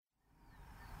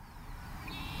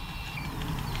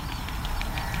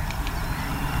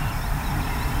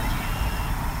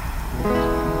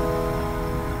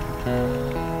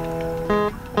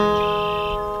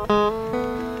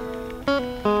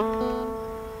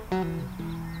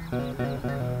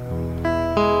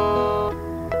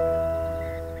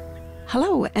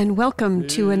and welcome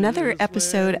to another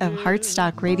episode of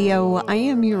Heartstock Radio. I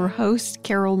am your host,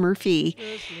 Carol Murphy,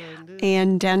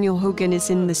 and Daniel Hogan is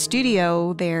in the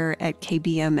studio there at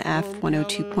KBMF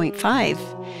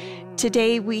 102.5.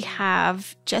 Today we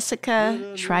have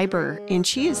Jessica Schreiber, and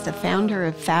she is the founder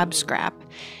of FabScrap.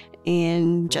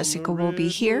 And Jessica will be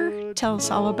here to tell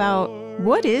us all about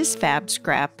what is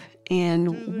FabScrap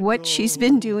and what she's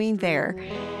been doing there.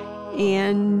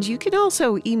 And you can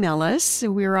also email us.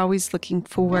 We're always looking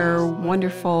for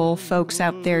wonderful folks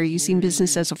out there using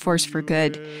business as a force for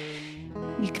good.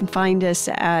 You can find us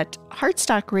at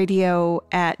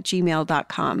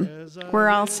heartstockradio@gmail.com. We're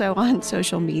also on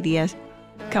social media.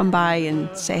 Come by and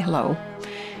say hello.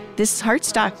 This is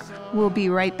Heartstock. We'll be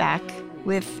right back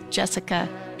with Jessica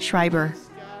Schreiber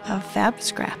of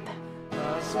FabScrap.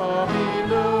 I saw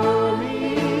below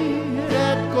me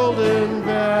that Golden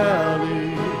Valley.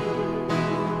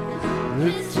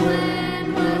 This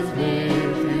land was made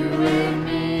for you and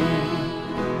me.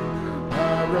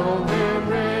 I roamed and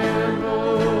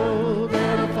rambled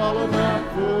and I followed my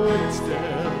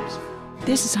footsteps.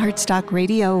 This is Heartstock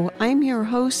Radio. I'm your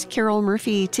host, Carol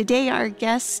Murphy. Today our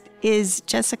guest is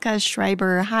Jessica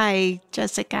Schreiber. Hi,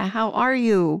 Jessica. How are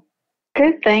you?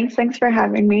 Good, thanks. Thanks for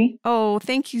having me. Oh,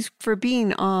 thank you for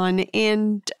being on.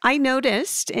 And I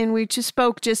noticed, and we just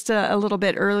spoke just a little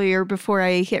bit earlier before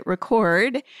I hit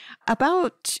record,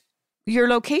 about your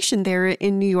location there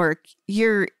in New York.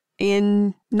 You're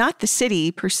in not the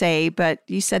city per se, but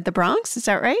you said the Bronx. Is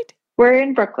that right? We're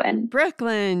in Brooklyn.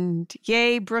 Brooklyn.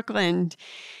 Yay, Brooklyn.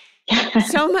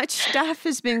 So much stuff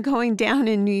has been going down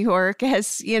in New York,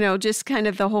 as you know, just kind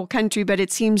of the whole country. But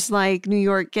it seems like New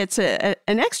York gets an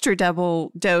extra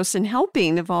double dose and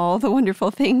helping of all the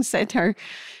wonderful things that are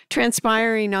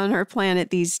transpiring on our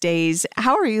planet these days.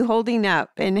 How are you holding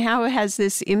up, and how has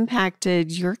this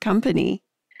impacted your company?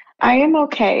 I am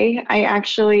okay. I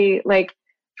actually,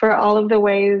 for all of the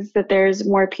ways that there's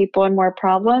more people and more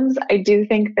problems, I do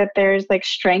think that there's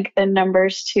strength in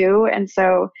numbers too. And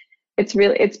so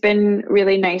it's been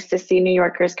really nice to see New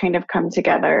Yorkers kind of come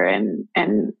together and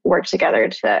work together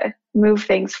to move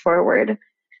things forward.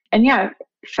 And yeah,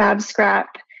 FabScrap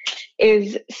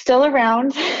is still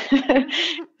around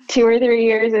 2 or 3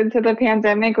 years into the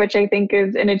pandemic, which I think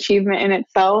is an achievement in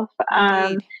itself.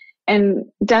 And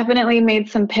definitely made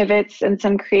some pivots and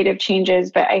some creative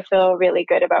changes, but I feel really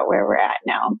good about where we're at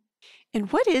now.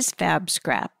 And what is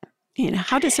FabScrap?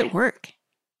 How does it work?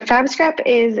 FabScrap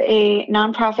is a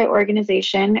nonprofit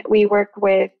organization. We work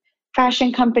with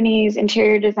fashion companies,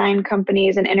 interior design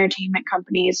companies, and entertainment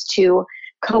companies to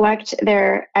collect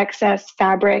their excess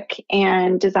fabric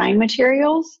and design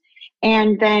materials.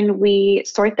 And then we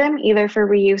sort them either for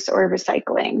reuse or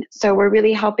recycling. So we're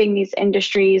really helping these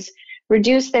industries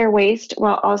reduce their waste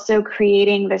while also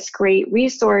creating this great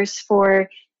resource for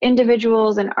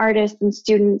individuals and artists and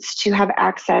students to have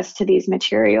access to these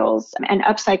materials and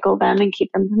upcycle them and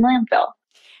keep them from landfill.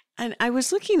 And I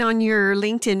was looking on your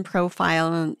LinkedIn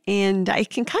profile, and I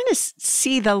can kind of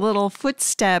see the little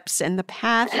footsteps and the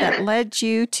path that led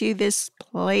you to this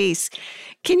place.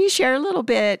 Can you share a little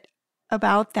bit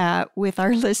about that with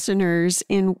our listeners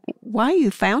and why you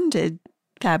founded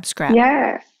FabScrap?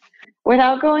 Yeah.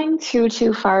 Without going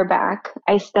too far back,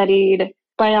 I studied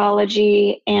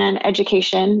biology and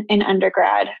education in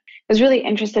undergrad. I was really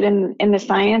interested in the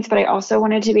science, but I also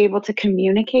wanted to be able to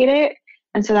communicate it.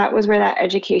 And so that was where that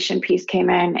education piece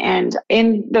came in. And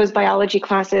in those biology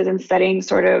classes and studying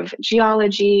sort of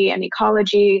geology and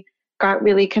ecology, got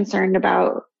really concerned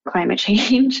about climate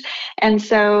change. And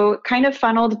so kind of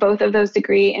funneled both of those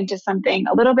degrees into something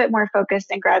a little bit more focused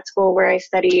in grad school, where I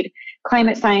studied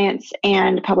climate science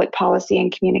and public policy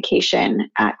and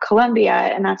communication at Columbia.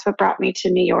 And that's what brought me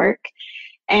to New York.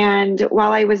 And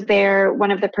while I was there, one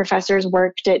of the professors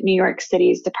worked at New York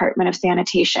City's Department of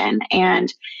Sanitation,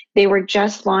 and they were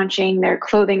just launching their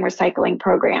clothing recycling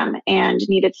program and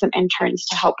needed some interns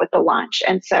to help with the launch.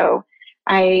 And so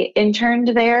I interned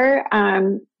there,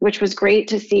 which was great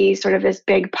to see sort of this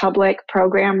big public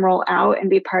program roll out and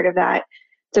be part of that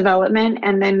development.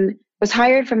 And then was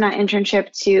hired from that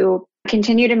internship to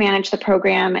continue to manage the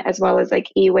program, as well as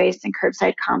e-waste and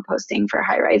curbside composting for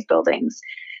high-rise buildings.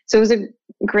 So it was a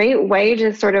great way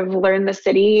to sort of learn the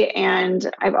city.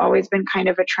 And I've always been kind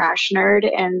of a trash nerd,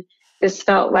 and this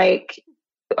felt like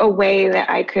a way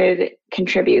that I could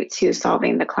contribute to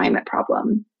solving the climate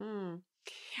problem.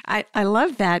 I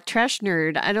love that, trash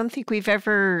nerd. I don't think we've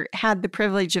ever had the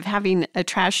privilege of having a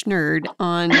trash nerd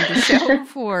on the show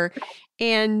before.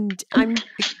 And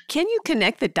can you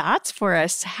connect the dots for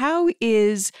us? How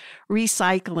is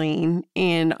recycling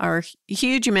and our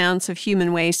huge amounts of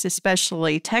human waste,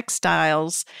 especially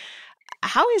textiles,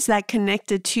 how is that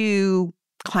connected to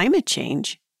climate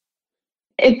change?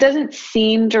 It doesn't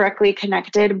seem directly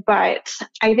connected, but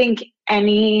I think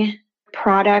any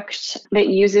product that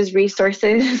uses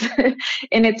resources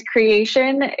in its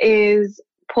creation is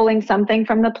pulling something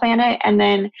from the planet, and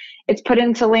then it's put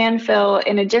into landfill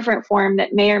in a different form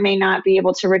that may or may not be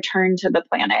able to return to the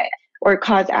planet or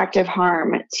cause active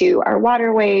harm to our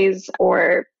waterways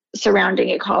or surrounding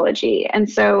ecology. And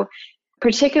so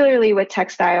particularly with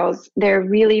textiles, they're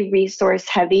really resource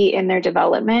heavy in their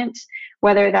development,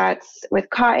 whether that's with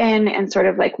cotton and sort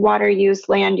of like water use,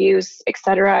 land use, et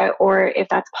cetera, or if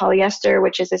that's polyester,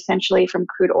 which is essentially from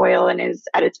crude oil and is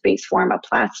at its base form a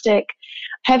plastic.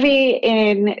 Heavy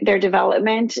in their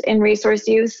development in resource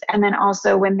use. And then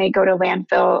also when they go to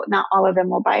landfill, not all of them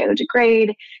will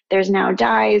biodegrade. There's now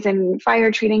dyes and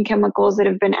fire treating chemicals that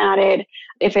have been added.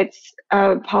 If it's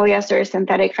a polyester or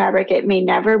synthetic fabric, it may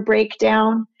never break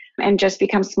down and just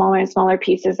become smaller and smaller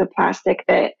pieces of plastic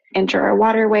that enter our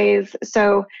waterways.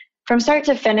 So from start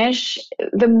to finish,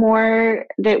 the more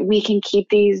that we can keep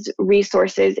these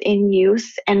resources in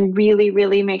use and really,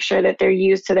 really make sure that they're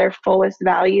used to their fullest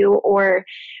value or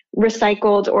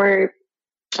recycled or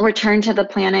returned to the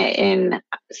planet in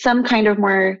some kind of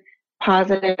more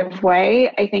positive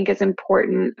way, I think is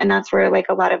important. And that's where like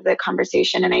a lot of the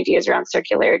conversation and ideas around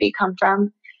circularity come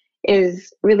from,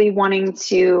 is really wanting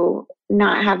to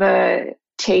not have a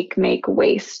take, make,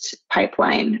 waste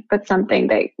pipeline, but something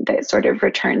that sort of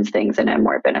returns things in a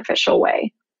more beneficial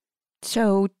way.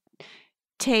 So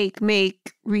take,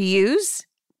 make, reuse?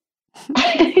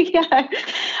 Yeah.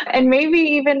 And maybe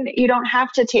even you don't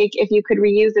have to take if you could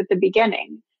reuse at the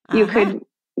beginning. You could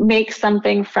make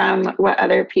something from what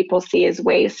other people see as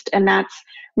waste. And that's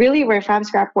really where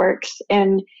FabScrap works.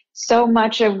 And so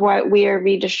much of what we are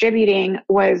redistributing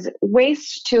was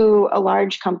waste to a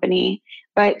large company,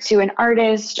 but to an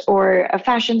artist or a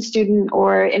fashion student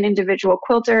or an individual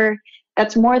quilter,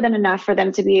 that's more than enough for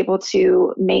them to be able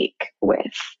to make with.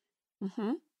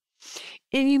 Mm-hmm.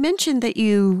 And you mentioned that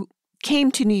you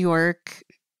came to New York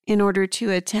in order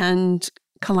to attend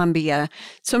Columbia.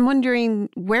 So I'm wondering,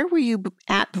 where were you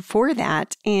at before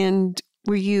that? And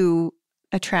were you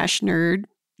a trash nerd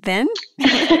then?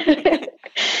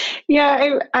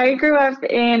 Yeah, I grew up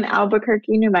in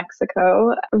Albuquerque, New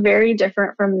Mexico, very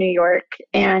different from New York.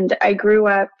 And I grew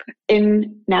up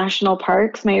in national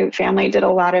parks. My family did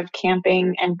a lot of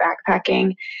camping and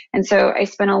backpacking. And so I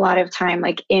spent a lot of time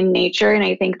like in nature. And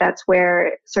I think that's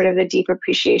where sort of the deep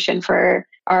appreciation for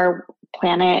our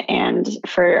planet and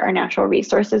for our natural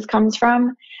resources comes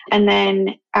from. And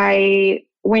then I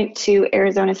went to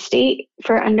Arizona State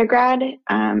for undergrad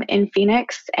in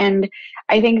Phoenix. And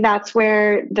I think that's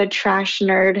where the trash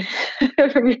nerd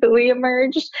really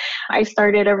emerged. I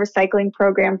started a recycling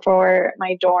program for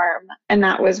my dorm. And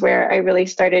that was where I really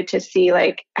started to see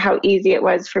like how easy it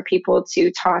was for people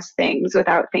to toss things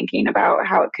without thinking about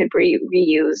how it could be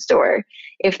reused or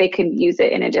if they could use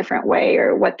it in a different way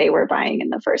or what they were buying in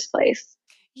the first place.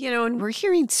 You know, and we're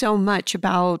hearing so much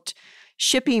about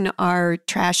shipping our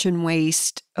trash and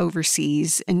waste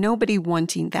overseas and nobody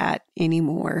wanting that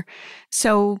anymore.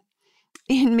 So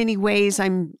in many ways,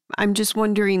 I'm just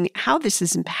wondering how this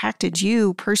has impacted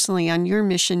you personally on your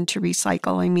mission to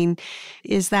recycle. I mean,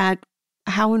 is that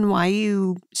how and why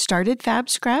you started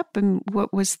FabScrap, and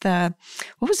what was the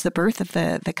birth of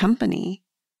the company?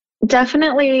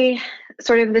 Definitely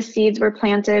sort of the seeds were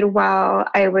planted while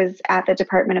I was at the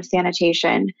Department of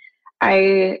Sanitation.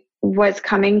 I was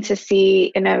coming to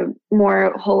see in a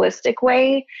more holistic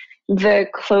way the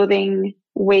clothing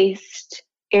waste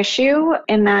issue,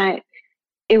 in that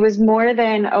it was more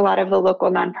than a lot of the local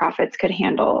nonprofits could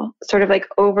handle, sort of like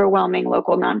overwhelming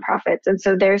local nonprofits. And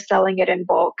so they're selling it in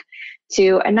bulk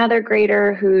to another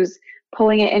grader who's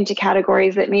pulling it into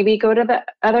categories that maybe go to the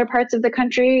other parts of the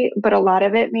country, but a lot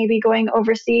of it may be going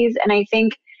overseas. And I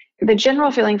think the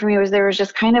general feeling for me was there was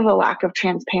just kind of a lack of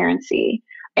transparency.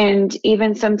 And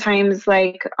even sometimes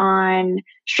like on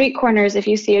street corners, if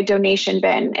you see a donation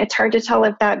bin, it's hard to tell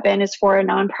if that bin is for a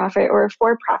nonprofit or a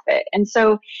for-profit. And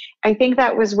so I think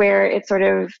that was where it sort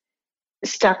of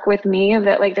stuck with me, of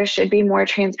that like there should be more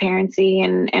transparency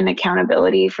and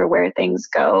accountability for where things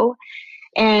go.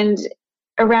 And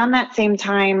around that same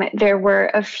time, there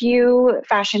were a few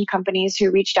fashion companies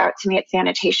who reached out to me at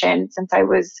Sanitation, since I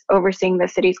was overseeing the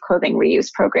city's clothing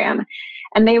reuse program.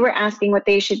 And they were asking what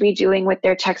they should be doing with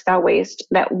their textile waste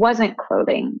that wasn't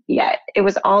clothing yet. It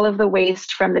was all of the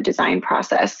waste from the design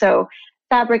process. So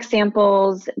fabric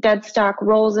samples, dead stock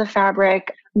rolls of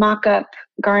fabric, mock-up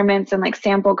garments and like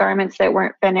sample garments that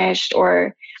weren't finished,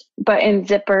 or button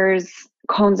zippers,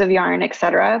 cones of yarn,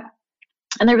 etc.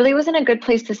 And there really wasn't a good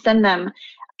place to send them.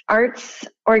 Arts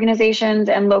organizations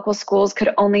and local schools could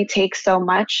only take so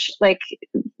much. Like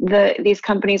these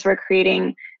companies were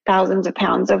creating thousands of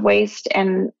pounds of waste,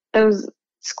 and those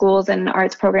schools and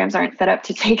arts programs aren't set up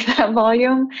to take that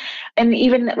volume. And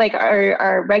even like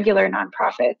our regular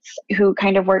nonprofits who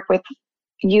kind of work with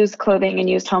used clothing and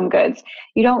used home goods,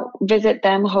 you don't visit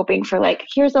them hoping for like,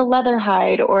 here's a leather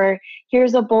hide, or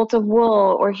here's a bolt of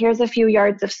wool, or here's a few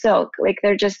yards of silk. Like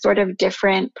they're just sort of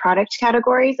different product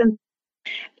categories. And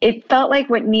it felt like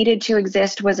what needed to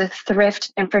exist was a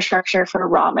thrift infrastructure for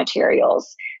raw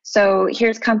materials. So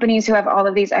here's companies who have all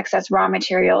of these excess raw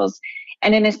materials.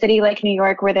 And in a city like New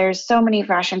York, where there's so many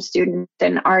fashion students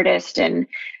and artists and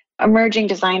emerging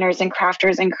designers and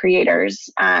crafters and creators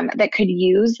that could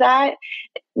use that,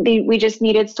 we just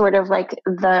needed sort of like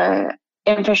the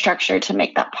infrastructure to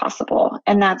make that possible.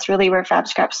 And that's really where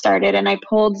FabScrap started. And I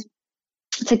pulled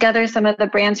together some of the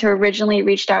brands who originally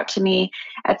reached out to me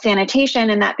at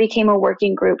sanitation, and that became a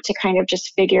working group to kind of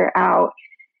just figure out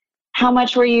how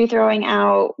much were you throwing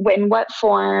out, in what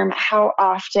form, how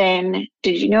often,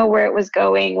 did you know where it was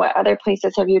going, what other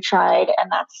places have you tried? And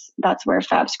that's where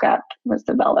FabScrap was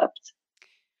developed.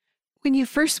 When you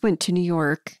first went to New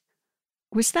York,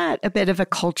 was that a bit of a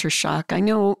culture shock? I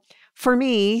know for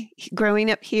me, growing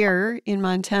up here in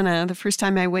Montana, the first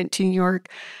time I went to New York,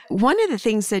 one of the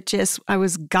things that I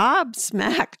was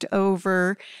gobsmacked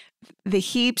over the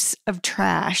heaps of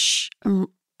trash. And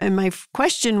my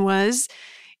question was,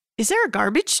 is there a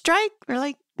garbage strike? We're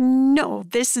like, no,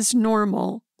 this is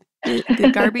normal.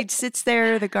 The garbage sits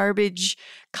there, the garbage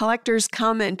collectors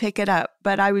come and pick it up.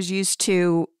 But I was used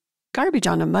to garbage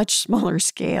on a much smaller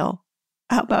scale.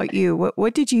 How about you?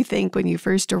 What did you think when you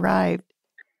first arrived?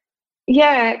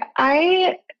 Yeah,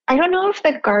 I don't know if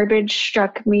the garbage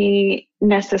struck me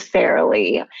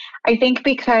necessarily. I think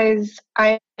because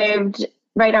I lived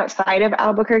right outside of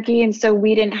Albuquerque, and so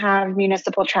we didn't have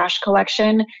municipal trash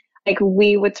collection. Like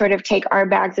we would sort of take our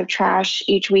bags of trash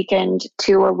each weekend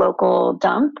to a local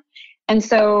dump. And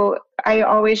so I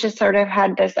always just sort of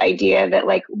had this idea that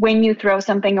like when you throw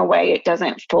something away, it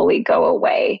doesn't fully go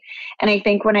away. And I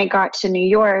think when I got to New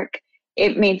York,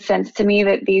 it made sense to me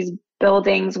that these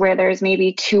buildings where there's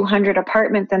maybe 200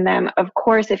 apartments in them, of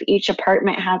course, if each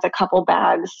apartment has a couple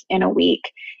bags in a week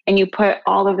and you put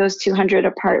all of those 200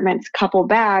 apartments, couple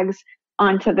bags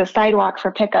onto the sidewalk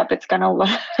for pickup, it's gonna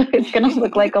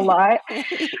look like a lot.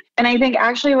 And I think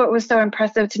actually what was so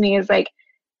impressive to me is like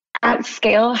at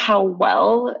scale how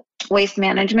well waste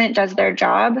management does their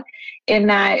job, in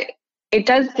that it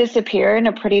does disappear in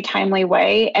a pretty timely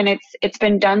way, and it's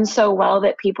been done so well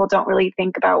that people don't really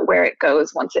think about where it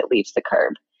goes once it leaves the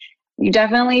curb.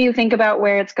 You think about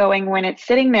where it's going when it's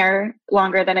sitting there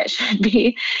longer than it should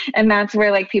be. And that's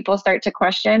where like people start to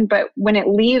question. But when it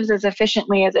leaves as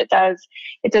efficiently as it does,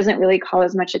 it doesn't really call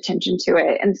as much attention to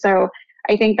it. And so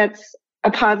I think that's a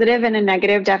positive and a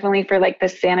negative, definitely for like the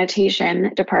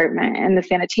sanitation department and the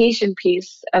sanitation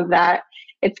piece of that.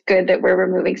 It's good that we're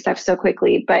removing stuff so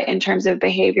quickly. But in terms of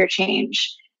behavior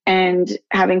change and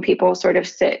having people sort of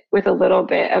sit with a little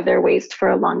bit of their waste for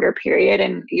a longer period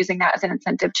and using that as an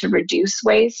incentive to reduce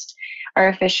waste, our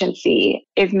efficiency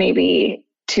is maybe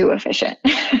too efficient.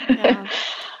 Yeah.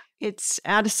 It's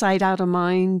out of sight, out of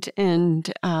mind,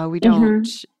 and we don't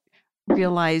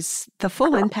realize the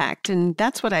full impact. And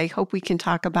that's what I hope we can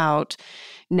talk about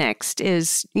next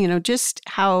is, just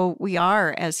how we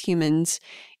are as humans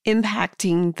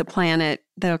impacting the planet,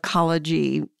 the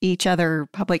ecology, each other,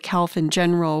 public health in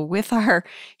general, with our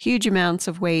huge amounts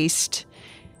of waste.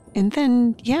 And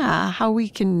then, how we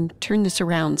can turn this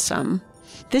around some.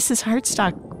 This is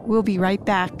Heartstock. We'll be right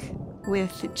back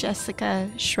with Jessica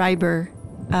Schreiber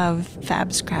of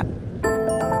FabScrap.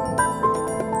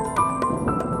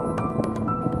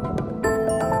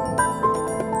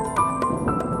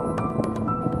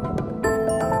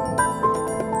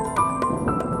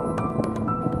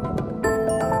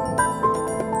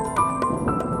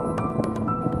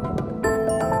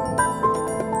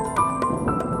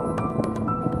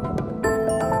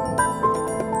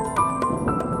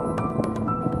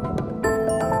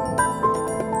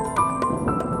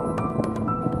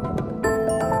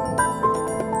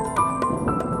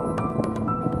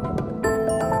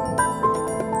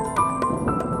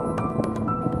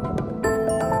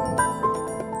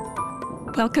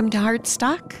 Welcome to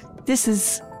Heartstock. This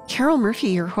is Carol Murphy,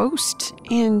 your host.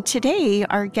 And today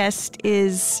our guest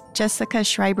is Jessica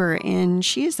Schreiber, and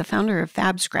she is the founder of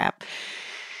FabScrap.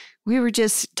 We were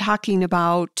just talking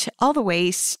about all the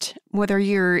waste, whether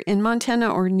you're in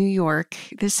Montana or New York,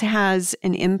 this has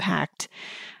an impact.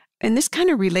 And this kind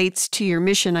of relates to your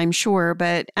mission, I'm sure,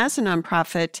 but as a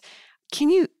nonprofit, Can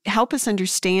you help us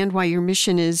understand why your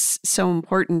mission is so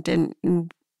important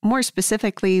and more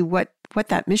specifically what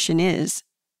that mission is?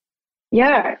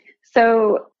 Yeah.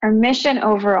 So our mission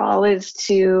overall is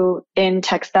to end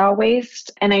textile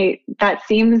waste. And that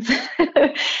seems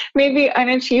maybe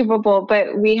unachievable,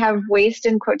 but we have waste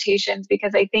in quotations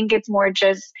because I think it's more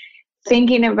just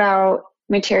thinking about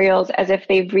materials as if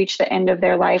they've reached the end of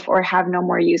their life or have no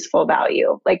more useful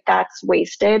value. Like that's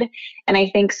wasted. And I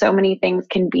think so many things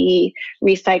can be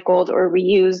recycled or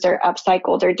reused or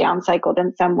upcycled or downcycled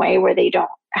in some way where they don't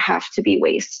have to be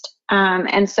waste.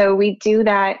 And so we do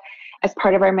that as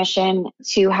part of our mission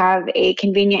to have a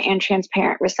convenient and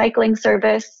transparent recycling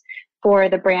service for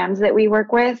the brands that we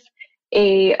work with,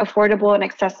 a affordable and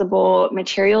accessible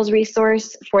materials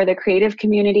resource for the creative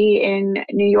community in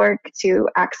New York to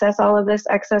access all of this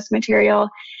excess material,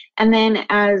 and then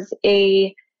as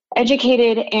a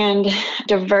educated and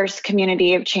diverse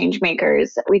community of change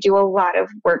makers. We do a lot of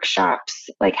workshops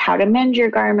like how to mend your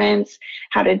garments,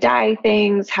 how to dye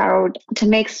things, how to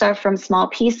make stuff from small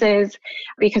pieces,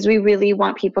 because we really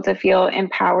want people to feel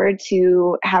empowered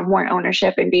to have more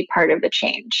ownership and be part of the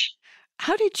change.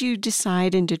 How did you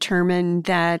decide and determine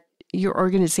that your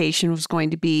organization was going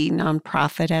to be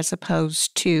nonprofit as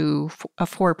opposed to a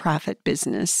for-profit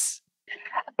business?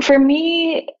 For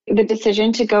me, the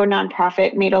decision to go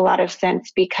nonprofit made a lot of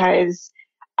sense because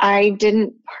I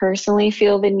didn't personally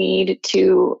feel the need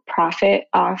to profit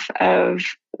off of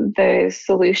the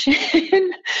solution.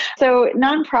 So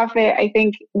nonprofit, I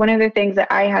think one of the things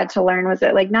that I had to learn was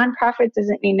that like nonprofit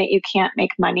doesn't mean that you can't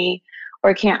make money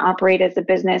or can't operate as a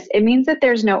business. It means that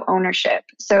there's no ownership.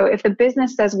 So if the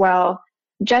business does well,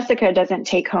 Jessica doesn't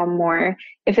take home more.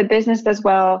 If the business does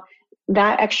well,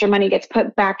 that extra money gets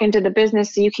put back into the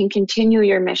business so you can continue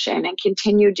your mission and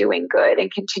continue doing good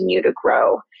and continue to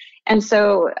grow. And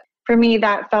so for me,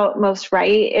 that felt most right.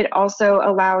 It also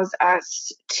allows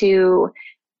us to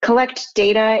collect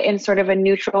data in sort of a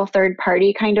neutral third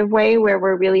party kind of way where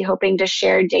we're really hoping to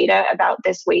share data about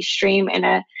this waste stream in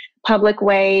a public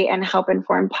way and help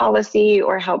inform policy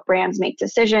or help brands make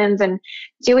decisions. And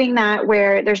doing that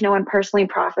where there's no one personally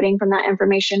profiting from that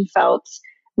information felt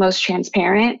most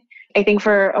transparent. I think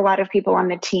for a lot of people on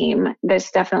the team,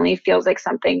 this definitely feels like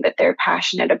something that they're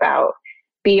passionate about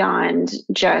beyond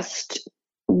just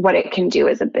what it can do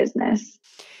as a business.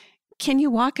 Can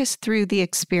you walk us through the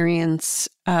experience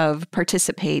of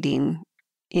participating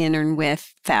in and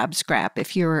with Fab Scrap?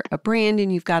 If you're a brand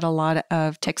and you've got a lot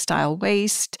of textile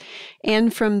waste,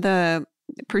 and from the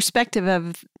perspective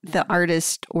of the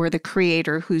artist or the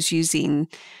creator who's using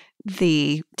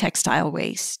the textile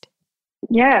waste?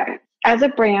 Yeah. As a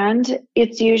brand,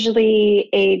 it's usually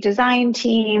a design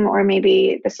team or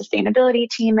maybe the sustainability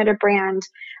team at a brand.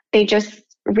 They just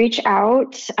reach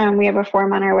out. We have a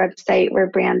form on our website where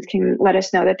brands can let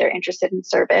us know that they're interested in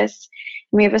service.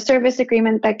 We have a service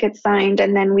agreement that gets signed,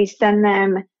 and then we send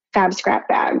them Fab Scrap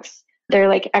bags. They're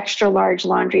like extra large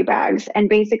laundry bags. And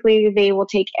basically, they will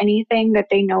take anything that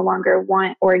they no longer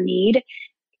want or need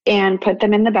and put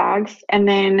them in the bags and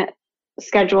then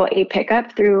schedule a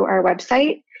pickup through our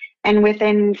website. And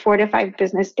within 4 to 5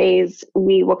 business days,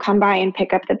 we will come by and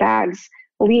pick up the bags,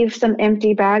 leave some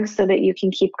empty bags so that you can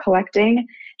keep collecting.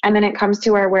 And then it comes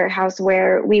to our warehouse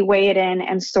where we weigh it in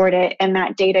and sort it. And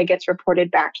that data gets reported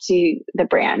back to the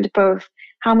brand, both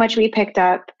how much we picked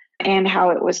up and how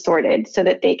it was sorted so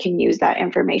that they can use that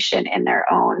information in their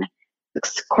own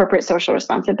corporate social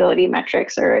responsibility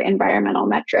metrics or environmental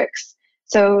metrics.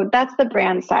 So that's the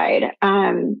brand side.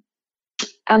 On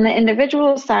the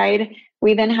individual side,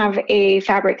 we then have a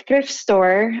fabric thrift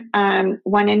store,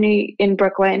 one in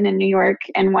Brooklyn in New York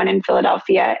and one in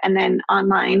Philadelphia. And then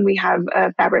online, we have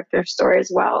a fabric thrift store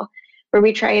as well, where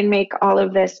we try and make all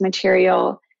of this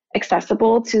material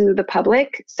accessible to the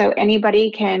public. So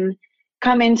anybody can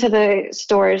come into the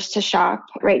stores to shop.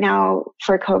 Right now,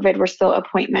 for COVID, we're still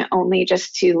appointment only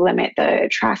just to limit the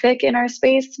traffic in our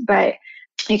space. But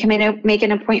you can make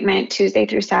an appointment Tuesday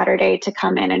through Saturday to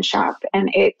come in and shop. And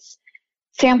it's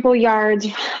sample yards,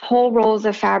 whole rolls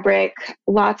of fabric,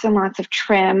 lots and lots of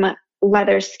trim,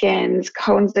 leather skins,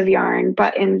 cones of yarn,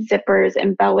 buttons, zippers,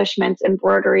 embellishments,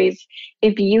 embroideries.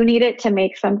 If you need it to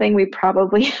make something, we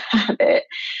probably have it.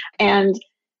 And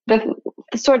the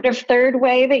sort of third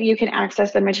way that you can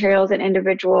access the materials and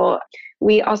individual,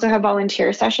 we also have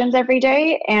volunteer sessions every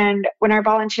day. And when our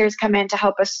volunteers come in to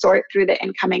help us sort through the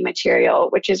incoming material,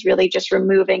 which is really just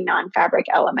removing non-fabric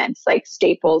elements like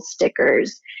staples,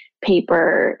 stickers,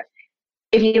 paper.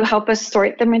 If you help us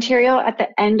sort the material at the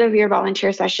end of your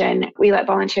volunteer session, we let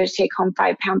volunteers take home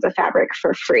 5 pounds of fabric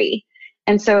for free.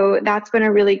 And so that's been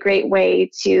a really great way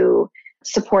to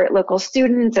support local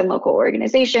students and local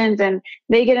organizations, and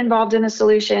they get involved in the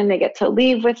solution. They get to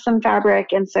leave with some fabric.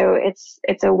 And so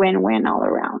it's a win-win all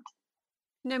around.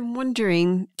 And I'm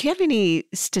wondering, do you have any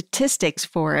statistics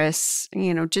for us,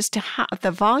 just how the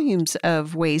volumes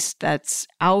of waste that's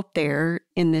out there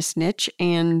in this niche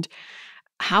and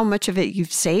how much of it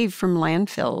you've saved from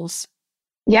landfills?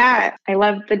 Yeah, I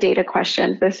love the data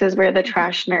questions. This is where the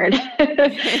trash nerd,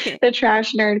 the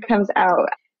trash nerd comes out.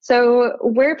 So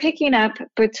we're picking up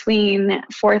between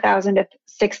 4,000 to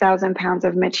 6,000 pounds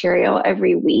of material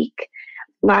every week.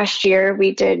 Last year,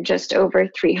 we did just over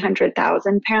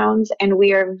 300,000 pounds, and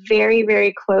we are very,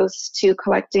 very close to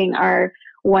collecting our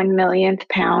 1 millionth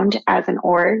pound as an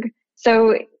org.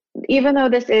 So even though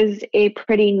this is a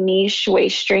pretty niche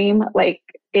waste stream, like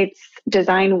it's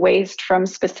design waste from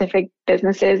specific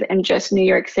businesses in just New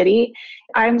York City,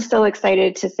 I'm still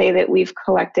excited to say that we've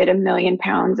collected 1 million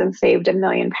pounds and saved 1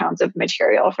 million pounds of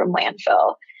material from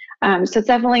landfill. So it's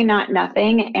definitely not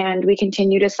nothing. And we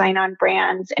continue to sign on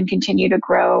brands and continue to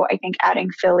grow. I think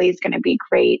adding Philly is going to be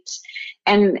great.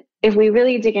 And if we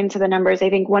really dig into the numbers,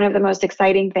 I think one of the most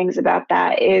exciting things about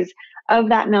that is of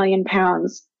that 1 million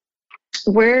pounds,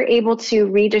 we're able to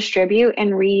redistribute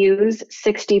and reuse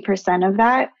 60% of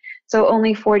that. So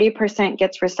only 40%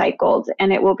 gets recycled,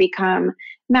 and it will become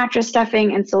mattress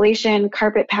stuffing, insulation,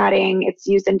 carpet padding. It's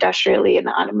used industrially in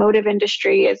the automotive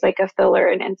industry as like a filler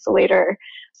and insulator.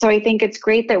 So I think it's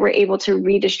great that we're able to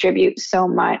redistribute so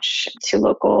much to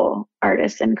local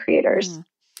artists and creators.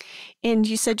 And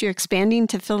you said you're expanding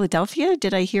to Philadelphia.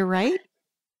 Did I hear right?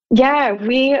 Yeah,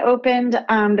 we opened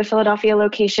the Philadelphia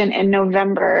location in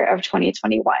November of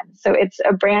 2021. So it's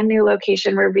a brand new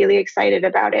location. We're really excited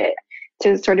about it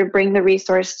to sort of bring the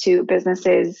resource to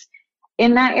businesses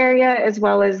in that area, as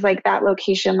well as like that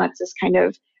location lets us kind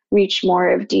of reach more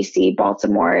of DC,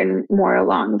 Baltimore, and more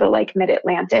along the like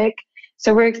mid-Atlantic.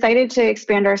 So we're excited to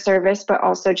expand our service, but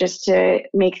also just to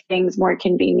make things more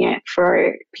convenient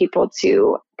for people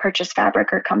to purchase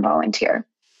fabric or come volunteer.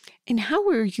 And how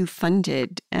were you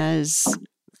funded as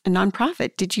a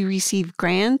nonprofit? Did you receive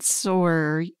grants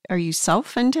or are you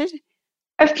self-funded?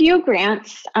 A few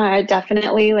grants,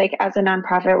 definitely. Like as a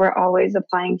nonprofit, we're always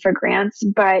applying for grants.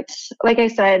 But like I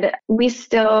said, we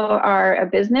still are a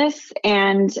business.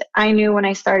 And I knew when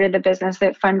I started the business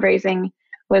that fundraising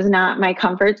was not my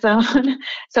comfort zone.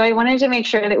 So I wanted to make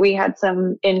sure that we had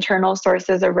some internal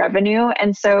sources of revenue.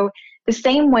 And so the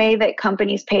same way that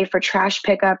companies pay for trash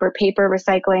pickup or paper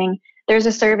recycling, there's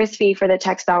a service fee for the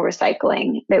textile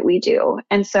recycling that we do.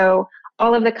 And so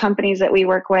all of the companies that we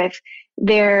work with,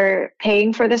 they're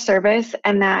paying for the service,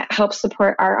 and that helps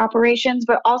support our operations,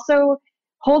 but also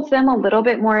holds them a little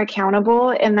bit more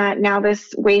accountable in that now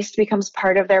this waste becomes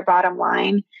part of their bottom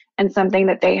line and something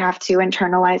that they have to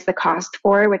internalize the cost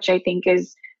for, which I think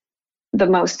is the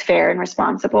most fair and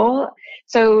responsible.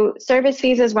 So service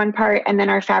fees is one part, and then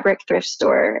our fabric thrift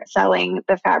store selling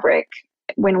the fabric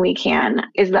when we can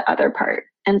is the other part.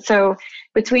 And so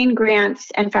between grants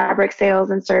and fabric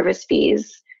sales and service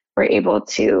fees, we're able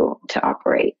to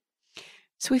operate.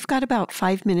 So we've got about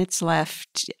 5 minutes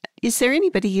left. Is there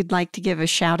anybody you'd like to give a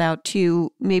shout out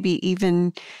to, maybe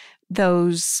even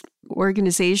those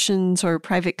organizations or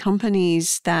private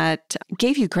companies that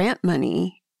gave you grant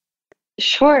money?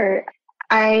 Sure.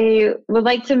 I would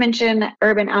like to mention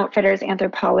Urban Outfitters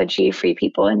Anthropologie Free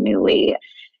People in Newly.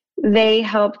 They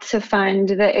helped to fund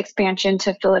the expansion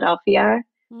to Philadelphia.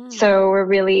 So we're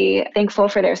really thankful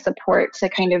for their support to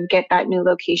kind of get that new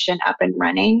location up and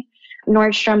running.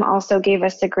 Nordstrom also gave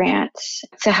us a grant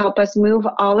to help us move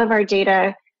all of our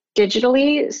data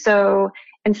digitally. So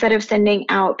instead of sending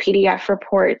out PDF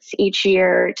reports each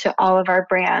year to all of our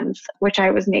brands, which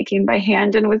I was making by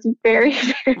hand and was very,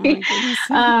 very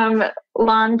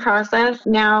long process,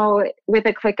 now with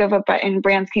a click of a button,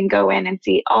 brands can go in and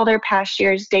see all their past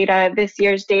year's data, this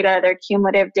year's data, their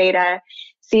cumulative data,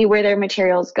 see where their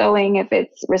material is going, if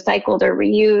it's recycled or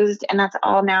reused. And that's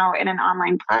all now in an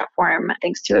online platform,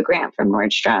 thanks to a grant from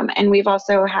Nordstrom. And we've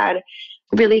also had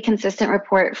really consistent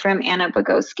report from Anna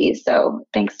Bogoski. So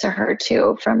thanks to her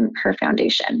too, from her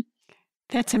foundation.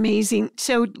 That's amazing.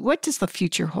 So what does the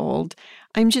future hold?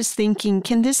 I'm just thinking,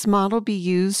 can this model be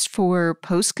used for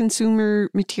post-consumer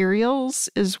materials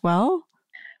as well?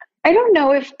 I don't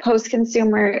know if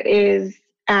post-consumer is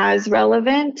as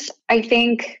relevant. I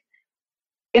think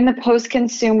in the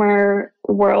post-consumer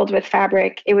world with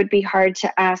fabric, it would be hard to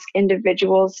ask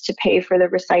individuals to pay for the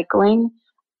recycling.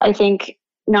 I think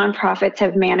nonprofits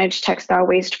have managed textile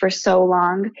waste for so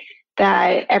long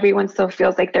that everyone still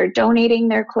feels like they're donating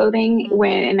their clothing,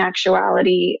 when in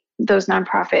actuality, those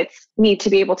nonprofits need to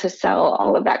be able to sell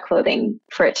all of that clothing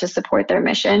for it to support their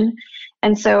mission.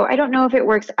 And so I don't know if it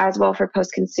works as well for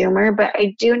post-consumer, but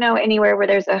I do know anywhere where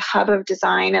there's a hub of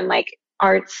design and like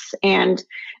arts and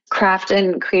craft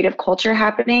and creative culture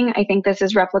happening, I think this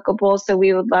is replicable. So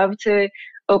we would love to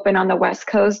open on the West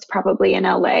Coast, probably in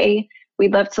LA.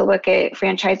 We'd love to look at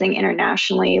franchising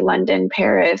internationally, London,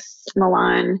 Paris,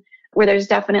 Milan, where there's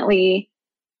definitely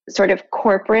sort of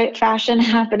corporate fashion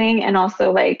happening and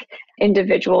also like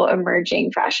individual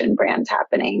emerging fashion brands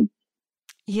happening.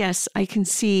 Yes, I can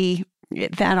see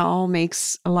that all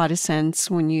makes a lot of sense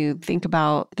when you think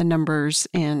about the numbers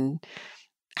and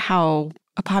how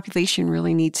a population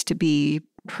really needs to be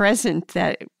present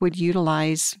that would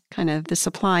utilize kind of the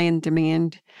supply and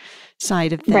demand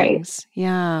side of things. Right.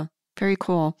 Yeah, very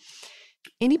cool.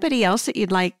 Anybody else that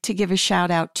you'd like to give a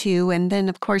shout out to? And then,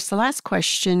 of course, the last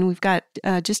question, we've got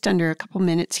just under a couple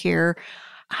minutes here.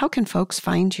 How can folks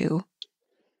find you?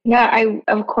 Yeah, I,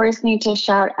 of course, need to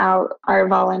shout out our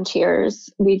volunteers.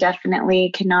 We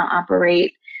definitely cannot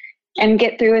operate and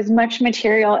get through as much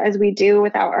material as we do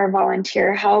without our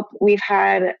volunteer help. We've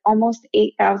had almost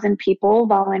 8,000 people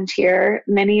volunteer,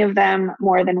 many of them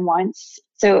more than once.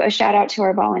 So a shout out to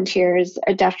our volunteers,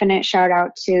 a definite shout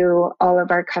out to all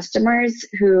of our customers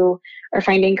who are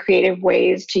finding creative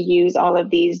ways to use all of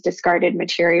these discarded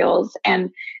materials. And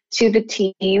to the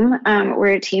team,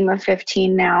 we're a team of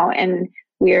 15 now, and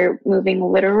we're moving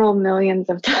literal millions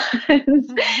of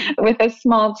tons with a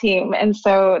small team. And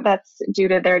so that's due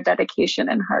to their dedication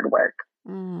and hard work.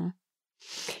 Mm.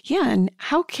 Yeah. And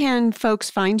how can folks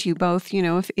find you both, you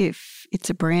know, if it's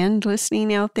a brand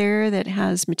listening out there that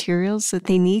has materials that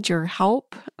they need your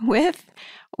help with,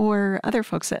 or other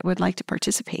folks that would like to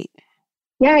participate?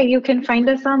 Yeah, you can find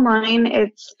us online.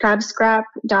 It's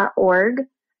fabscrap.org.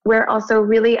 We're also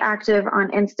really active on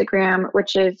Instagram,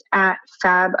 which is at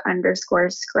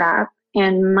 @fab_scrap.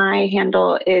 And my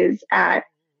handle is at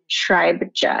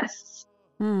SchreibJess.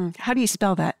 How do you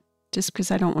spell that? Just because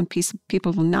I don't want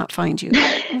people to not find you.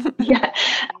 Yeah,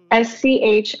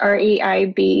 SchreibJess.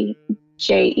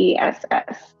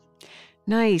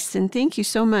 Nice. And thank you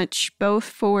so much both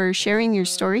for sharing your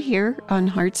story here on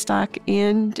Heartstock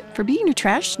and for being a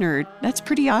trash nerd. That's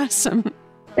pretty awesome.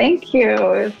 Thank you.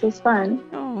 This was fun.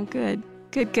 Oh, good.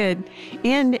 Good.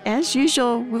 And as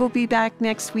usual, we'll be back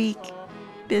next week.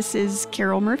 This is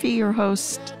Carol Murphy, your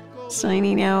host,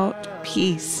 signing out.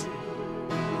 Peace.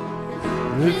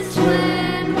 This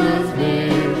land was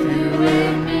made for you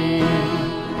and me.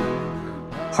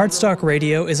 Heartstock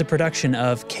Radio is a production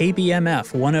of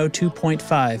KBMF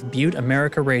 102.5 Butte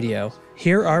America Radio.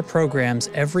 Hear our programs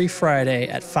every Friday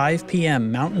at 5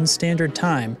 p.m. Mountain Standard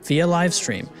Time via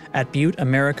livestream at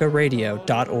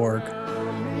butteamericaradio.org.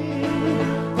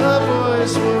 A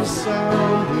voice was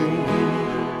sounding.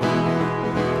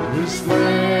 This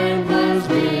land was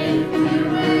made for you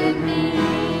and me.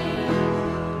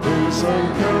 When the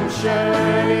sun comes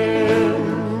shining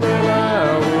and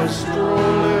I was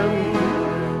strolling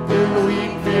in the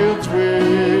wheat fields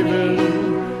waving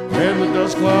and the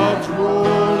dust clouds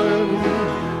rolling,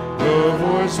 the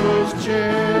voice was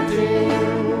chanting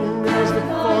as the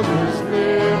fog was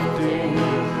lifting.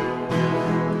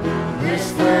 This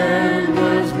land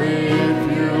was made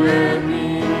for you and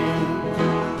me.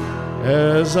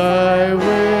 As I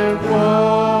went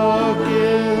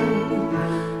walking,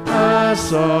 I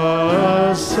saw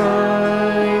a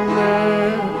sign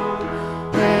there,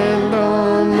 and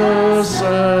on the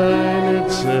sign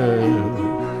it said,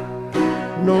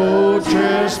 "No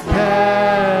trespassing."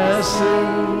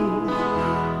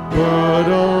 But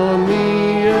on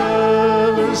the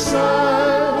other side